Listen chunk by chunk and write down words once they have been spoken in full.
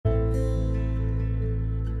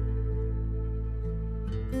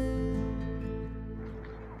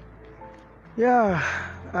Yeah,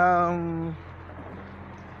 um,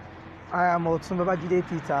 I am Otun Babajide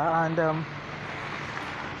Peter, and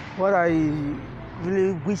what I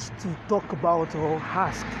really wish to talk about or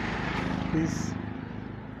ask is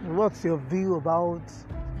what's your view about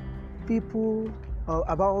people,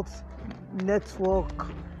 about network,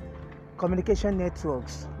 communication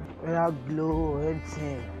networks, whether Glo or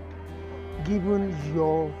anything, giving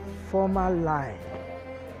your former line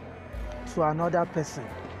to another person.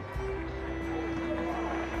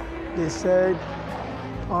 They said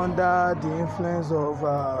under the influence of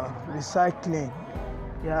recycling.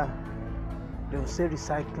 Yeah, they'll say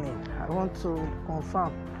recycling. I want to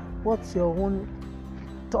confirm, what's your own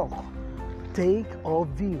take or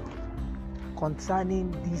view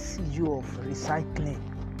concerning this issue of recycling?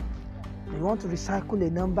 You want to recycle a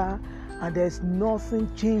number and there's nothing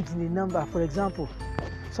changed in the number. For example,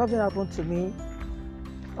 something happened to me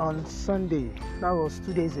on Sunday, that was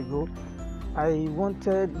 2 days ago. I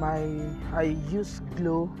used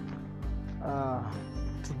Glo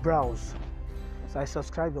to browse, so I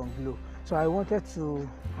subscribed on Glo. So I wanted to,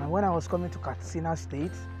 and when I was coming to Katsina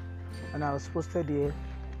State, and I was posted there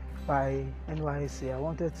by NYSC, I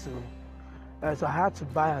wanted to, so I had to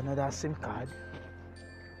buy another SIM card.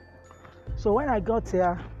 So when I got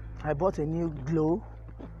here, I bought a new Glo,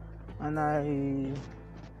 and I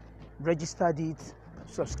registered it,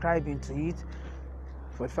 subscribing to it,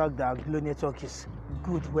 for the fact that Glo network is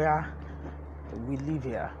good where we live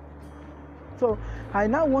here. So I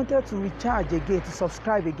now wanted to recharge again, to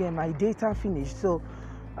subscribe again. My data finished, so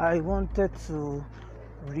I wanted to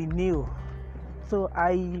renew. So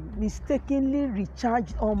I mistakenly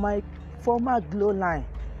recharged on my former Glo line.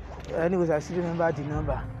 Anyways, I still remember the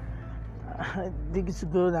number. This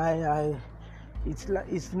Glo line,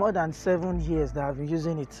 it's more than 7 years that I've been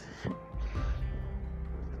using it.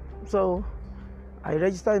 So I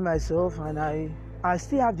registered myself, and I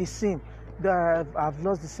still have the SIM. I've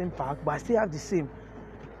lost the SIM pack, but I still have the SIM.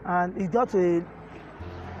 And it got to a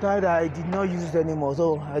time that I did not use it anymore,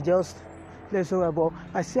 so I just let it go. But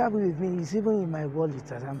I still have it with me. It's even in my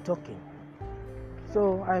wallet as I'm talking.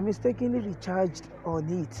 So I mistakenly recharged on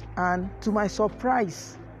it, and to my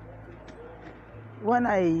surprise, when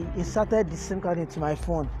I inserted the SIM card into my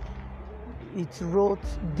phone, it wrote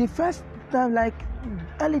the first time, like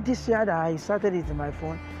early this year that I inserted it in my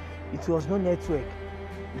phone, it was no network.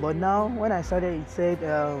 But now when I started, it said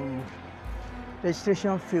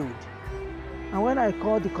registration failed. And when I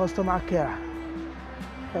called the customer care,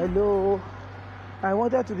 hello, I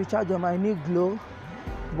wanted to recharge on my new Glo,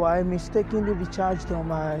 but I mistakenly recharged on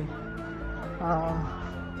my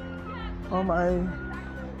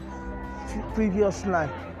previous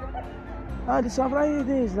line. And the surprising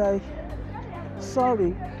thing is, like,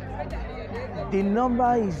 sorry, the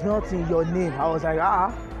number is not in your name. I was like,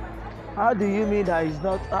 how do you mean that it's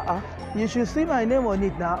not? You should see my name on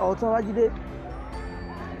it now. Automatically.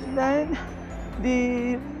 Then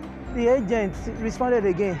the agent responded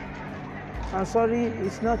again. I'm sorry,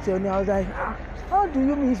 it's not your name. I was like, how do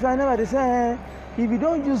you mean it's my number? They say, if you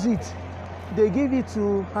don't use it, they give it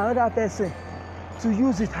to another person to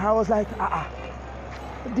use it. I was like, how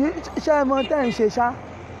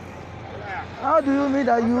do you mean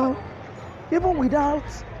that you, even without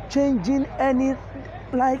changing any,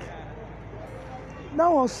 like,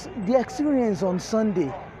 that was the experience on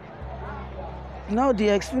Sunday. Now the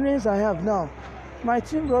experience I have now, my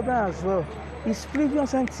twin brother as well, his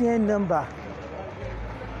previous MTN number,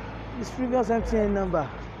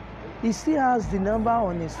 he still has the number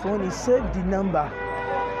on his phone. He saved the number,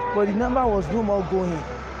 but the number was no more going.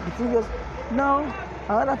 Now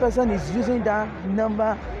another person is using that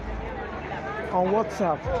number on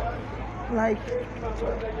WhatsApp. Like,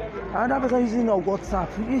 another person using on WhatsApp.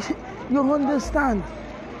 You understand?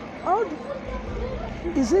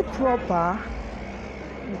 Is it proper?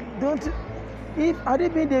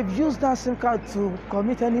 They've used that SIM card to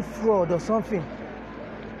commit any fraud or something,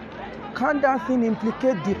 can't that thing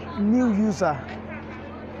implicate the new user?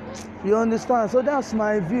 You understand? So that's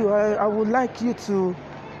my view. I would like you to,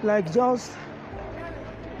 like, just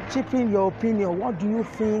chip in your opinion. What do you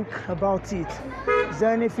think about it? Is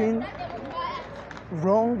there anything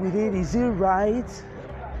wrong with it? Is it right?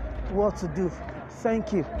 What to do?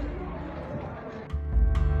 Thank you.